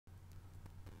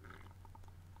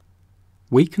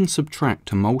We can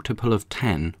subtract a multiple of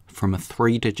 10 from a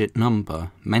 3-digit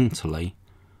number mentally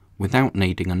without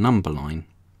needing a number line.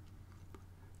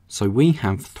 So we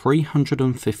have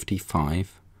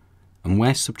 355 and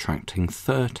we're subtracting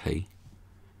 30,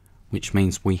 which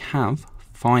means we have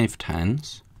 5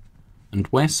 tens and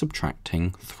we're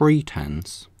subtracting 3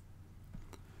 tens.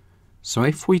 So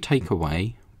if we take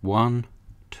away 1,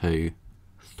 2,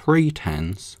 3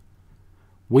 tens,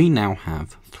 we now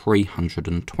have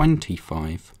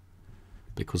 325,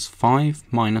 because 5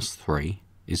 minus 3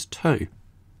 is 2.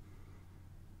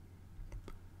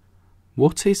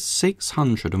 What is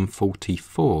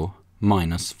 644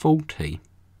 minus 40?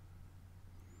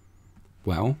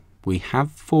 Well, we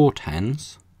have 4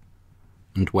 tens,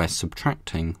 and we're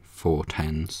subtracting 4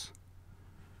 tens.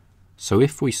 So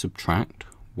if we subtract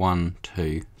 1,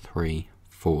 2, 3,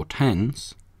 4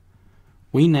 tens,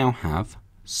 we now have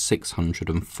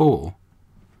 604,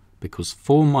 because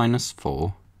 4 minus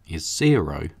 4 is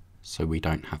 0, so we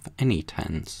don't have any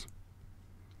tens.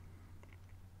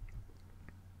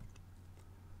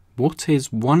 What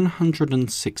is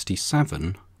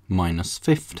 167 minus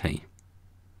 50?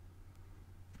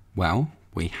 Well,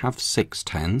 we have 6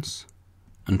 tens,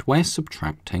 and we're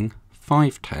subtracting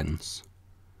 5 tens.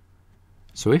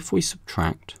 So if we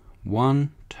subtract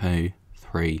 1, 2,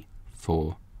 3,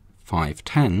 4, 5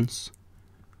 tens,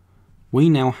 we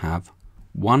now have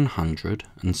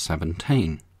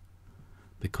 117,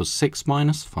 because 6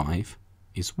 minus 5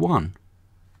 is 1.